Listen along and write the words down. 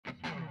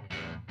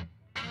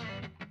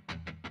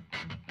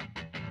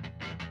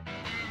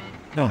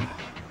Ah,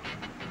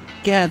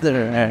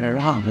 gather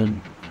around,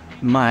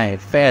 my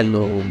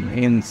fellow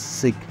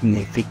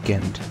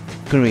insignificant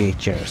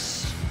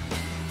creatures.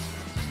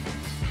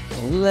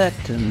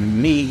 Let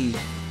me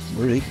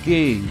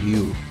regale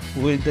you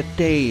with the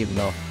tale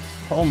of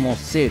Homo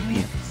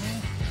sapiens,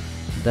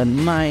 the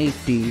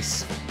mighty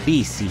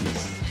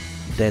species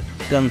that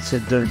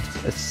considered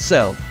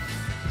itself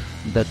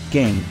the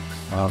king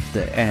of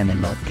the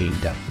animal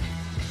kingdom.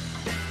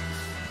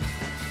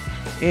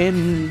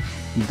 In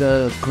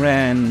the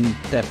grand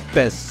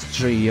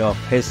tapestry of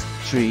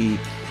history,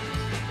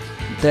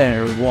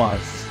 there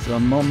was a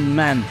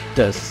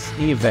momentous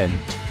event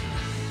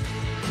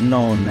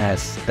known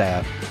as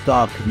the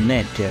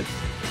cognitive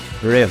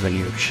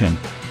revolution.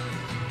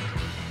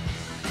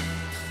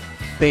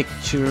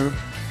 Picture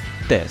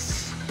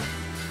this: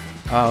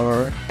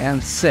 our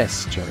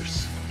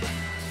ancestors,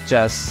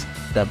 just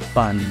a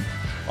bunch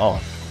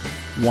of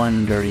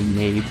wandering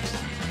apes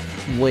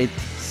with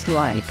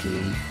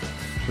slightly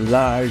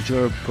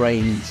larger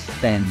brains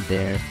than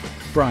their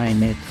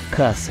primate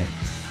cousins.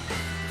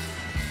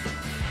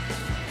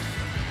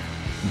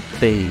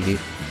 They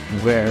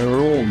were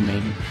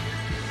roaming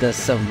the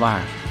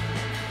savannah,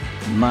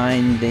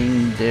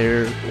 minding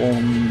their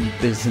own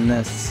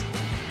business,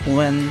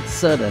 when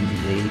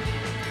suddenly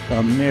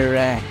a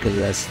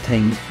miraculous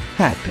thing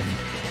happened.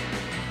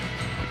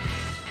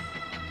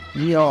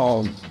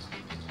 Y'all,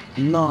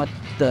 not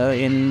the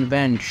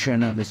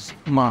invention of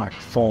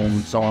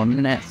smartphones or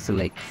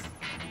Netflix,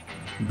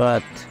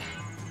 but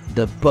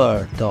the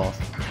birth of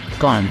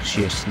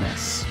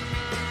consciousness.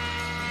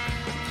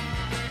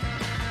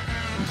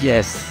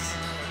 Yes,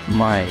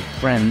 my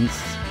friends,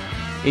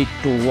 it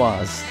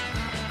was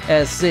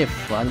as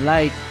if a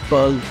light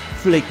bulb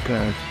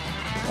flickered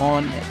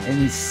on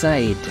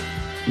inside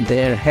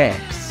their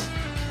heads.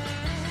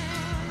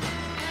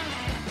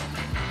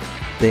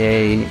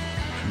 They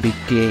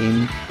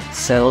became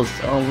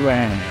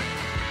self-aware,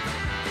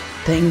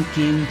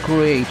 thinking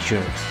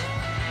creatures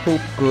who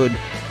could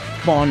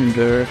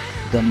ponder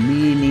the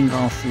meaning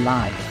of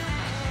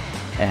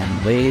life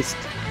and waste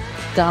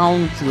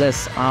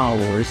countless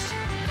hours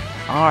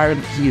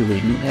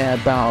arguing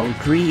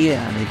about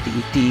reality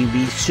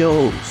TV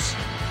shows.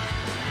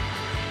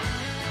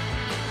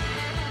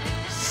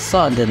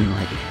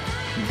 Suddenly,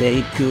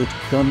 they could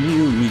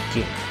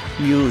communicate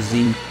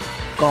using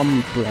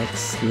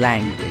complex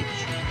language,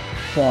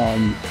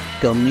 form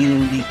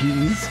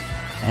communities,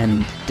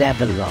 and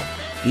develop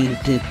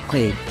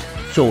intricate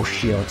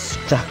social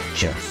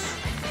structures.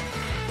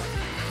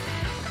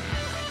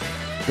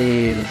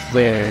 They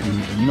were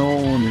no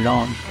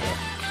longer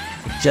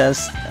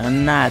just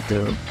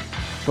another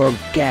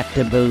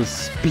forgettable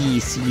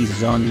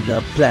species on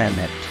the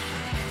planet.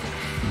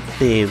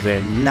 They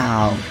were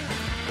now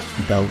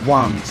the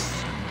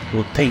ones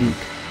who think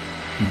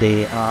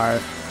they are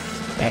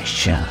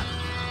special.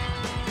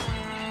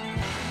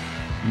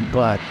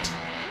 But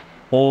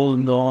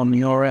hold on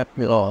your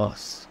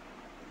applause,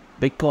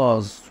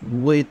 because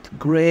with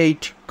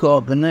great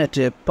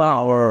cognitive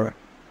power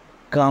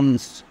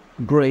comes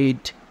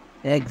great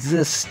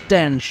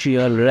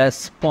existential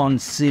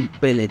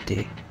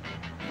responsibility.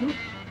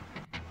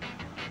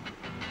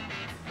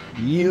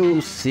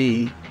 You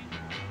see,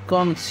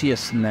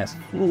 consciousness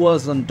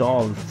wasn't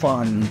all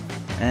fun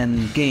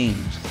and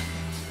games.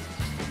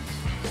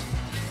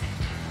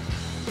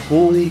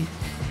 Who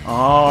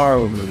are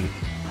we?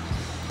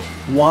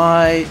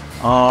 Why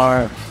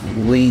are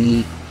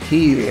we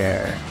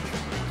here?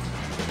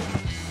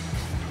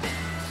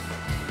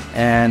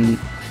 And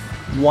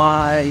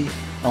why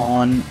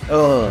on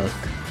earth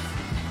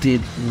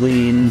did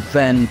we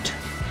invent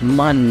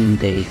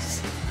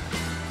Mondays?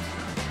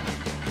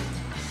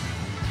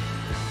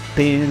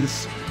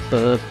 These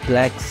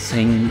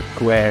perplexing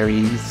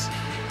queries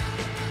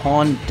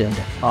haunted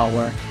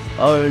our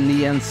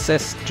early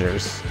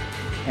ancestors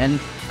and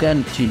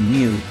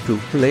continue to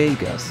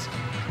plague us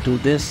to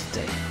this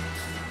day.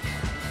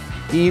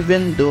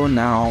 Even though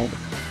now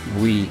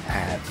we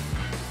have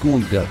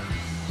Google.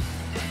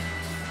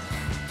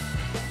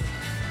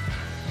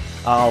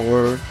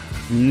 Our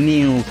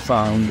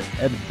newfound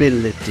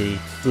ability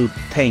to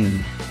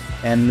think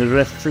and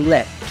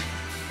reflect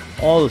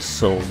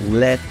also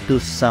led to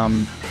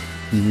some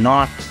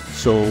not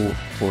so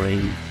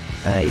great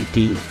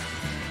ideas.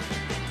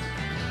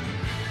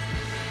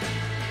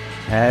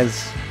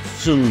 As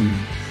soon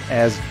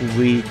as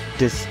we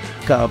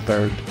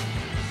discovered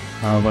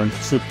our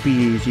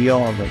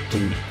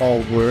superiority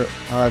over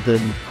other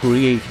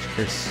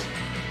creatures,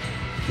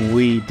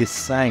 we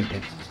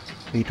decided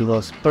it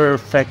was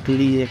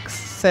perfectly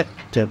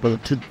acceptable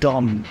to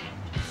dominate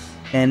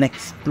and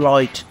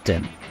exploit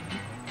them.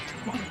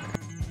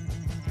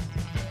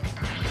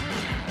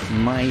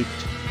 Might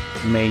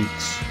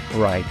makes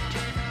right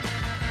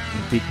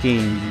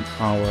became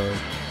our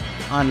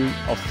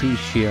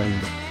unofficial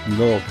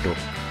motto,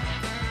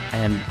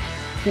 and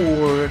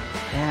poor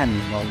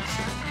animals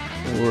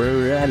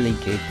were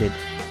relegated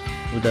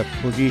to the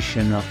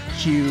position of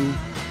chew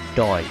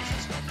toys,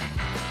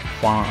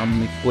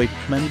 farm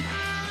equipment,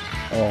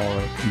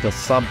 or the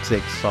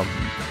subjects of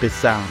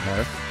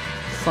bizarre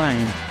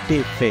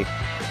scientific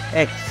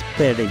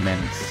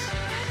experiments.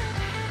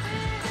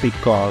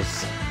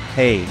 Because,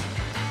 hey,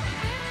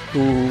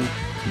 who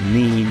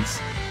needs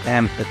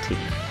empathy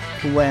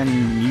when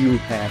you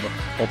have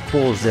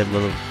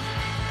opposable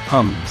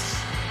thumbs?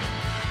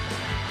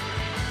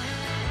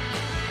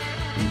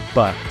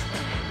 But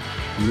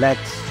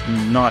let's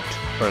not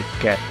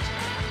forget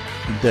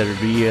the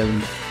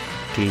real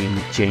game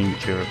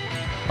changer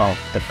of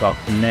the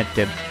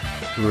cognitive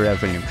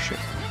revolution,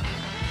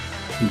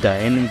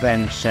 the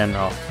invention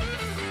of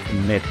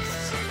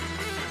myths.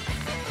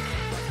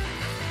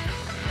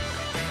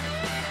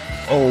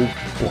 Oh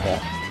boy,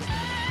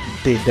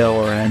 did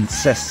our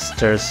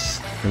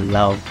ancestors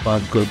love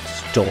a good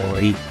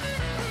story.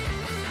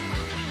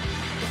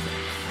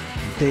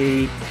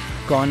 They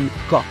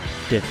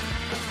concocted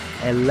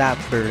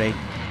elaborate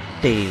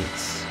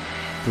tales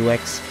to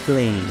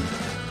explain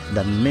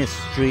the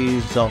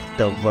mysteries of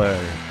the world.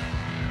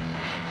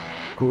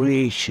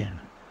 Creation,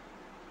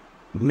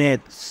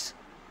 myths,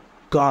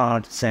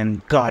 gods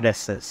and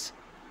goddesses,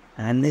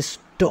 and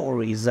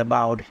stories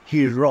about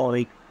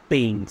heroic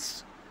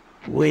beings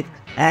with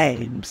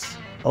aims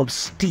of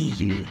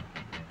steel.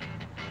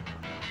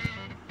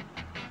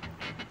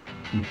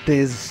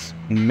 These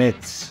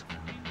myths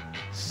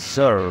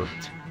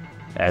served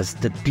as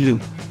the glue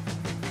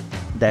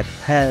that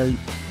held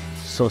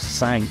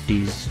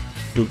societies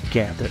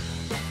together,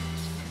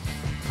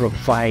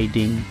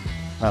 providing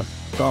a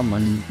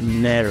common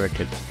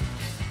narrative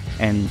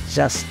and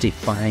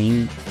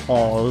justifying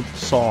all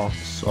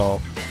sorts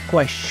of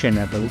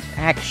questionable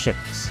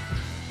actions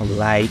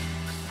like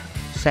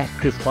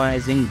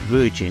sacrificing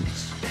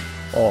virgins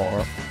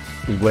or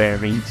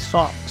wearing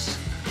socks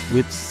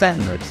with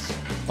sandals.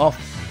 Of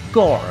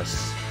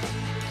course,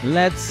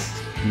 let's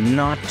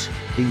not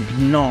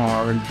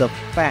ignore the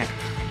fact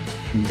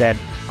that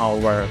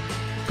our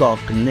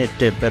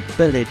cognitive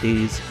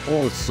abilities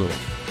also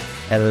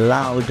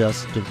allowed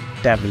us to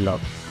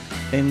develop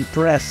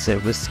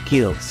impressive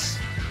skills.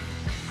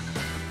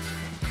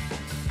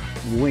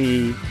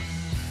 We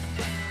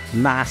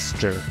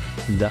mastered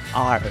the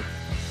art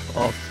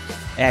of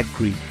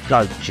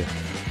agriculture,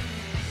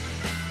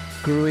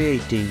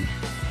 creating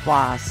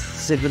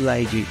vast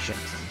civilizations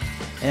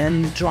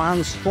and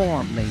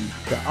transforming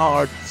the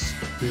Earth's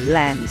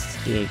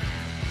landscape.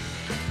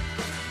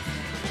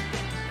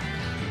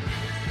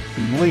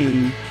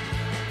 We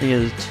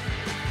built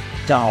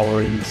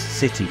towering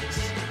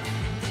cities,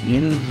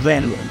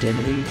 invented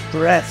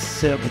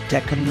impressive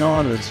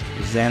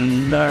technologies,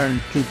 and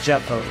learned to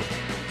juggle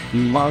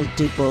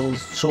multiple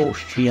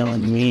social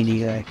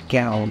media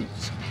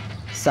accounts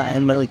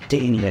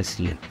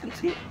simultaneously.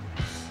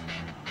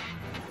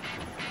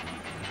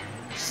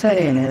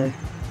 Saying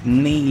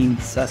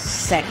needs a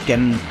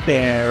second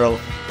pair of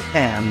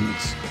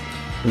hands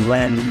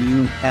when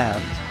you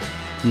have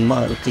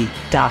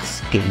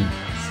multitasking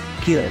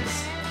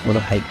skills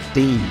like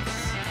these.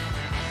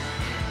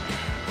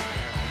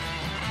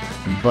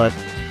 But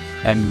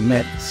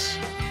amidst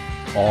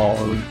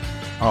all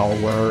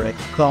our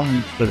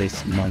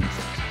accomplishments,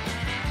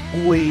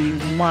 we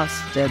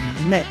must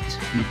admit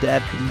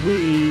that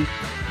we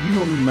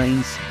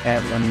humans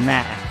have a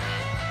knack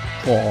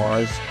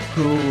for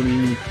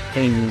screwing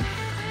things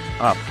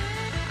up.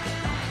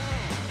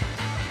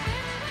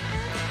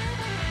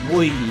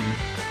 We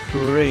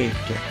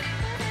created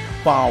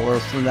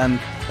powerful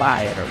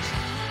empires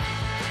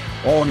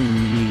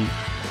only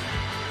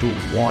to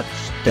watch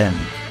them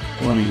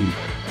crumble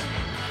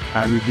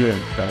and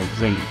give the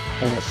way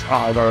of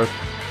our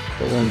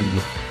own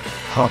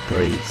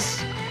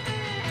hubris.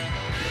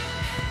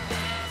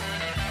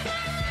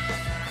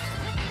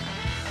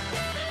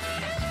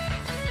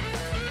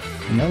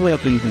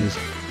 Nevertheless,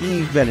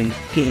 even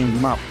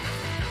came up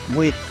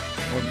with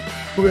a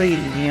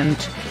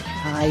brilliant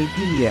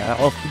idea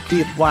of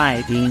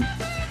dividing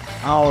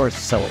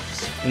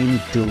ourselves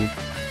into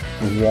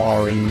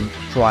warring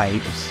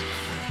tribes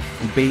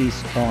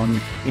based on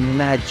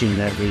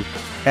imaginary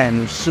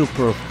and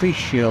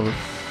superficial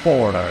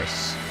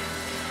borders.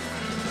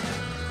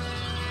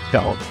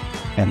 Doubt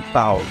and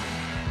power,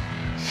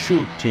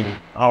 shooting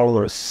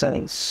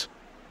ourselves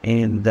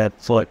in the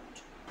foot.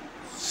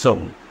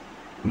 So,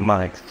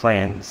 my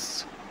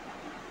friends,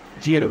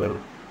 here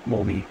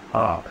we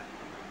are,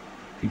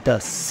 the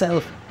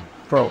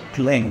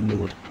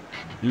self-proclaimed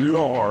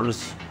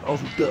lords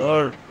of the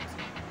earth,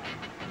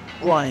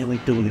 trying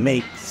to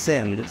make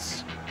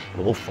sense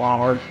of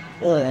our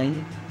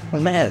own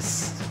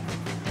mess.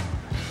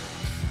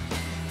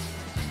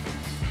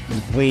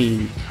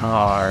 We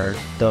are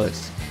the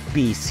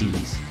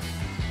species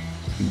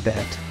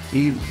that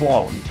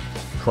evolved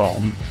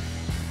from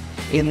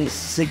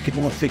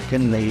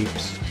insignificant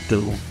apes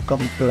to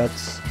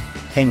complex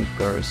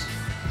thinkers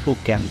who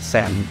can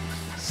send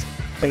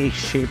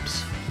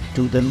spaceships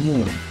to the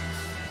moon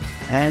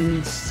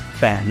and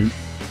spend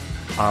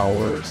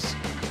hours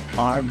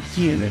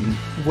arguing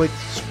with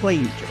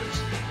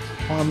strangers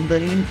on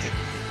the internet.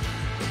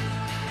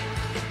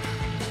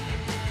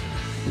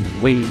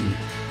 We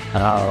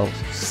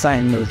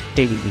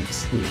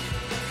simultaneously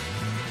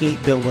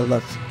capable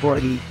of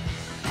great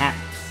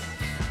acts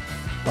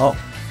of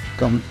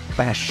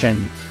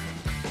compassion.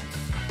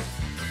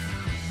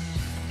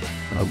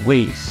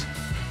 Ways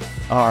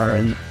are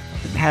an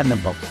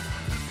animal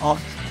of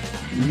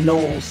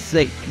no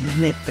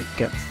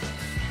significance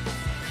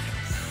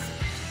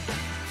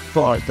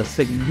for the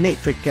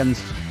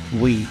significance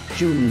we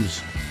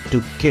choose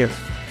to give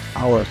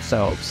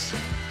ourselves.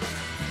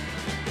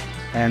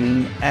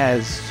 And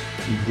as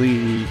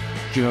we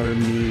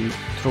journey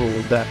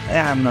through the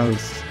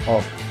annals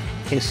of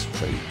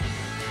history,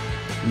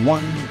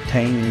 one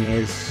thing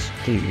is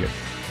clear: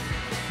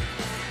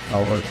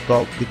 our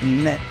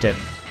cognitive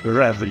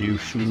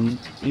revolution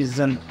is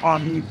an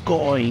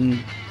ongoing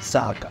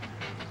saga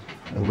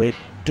with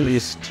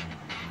twists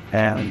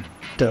and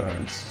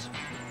turns,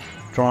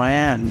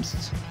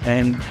 triumphs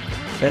and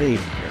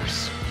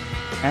failures,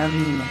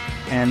 and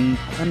an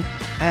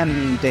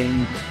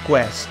unending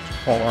quest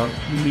for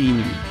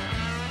meaning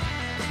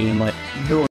in a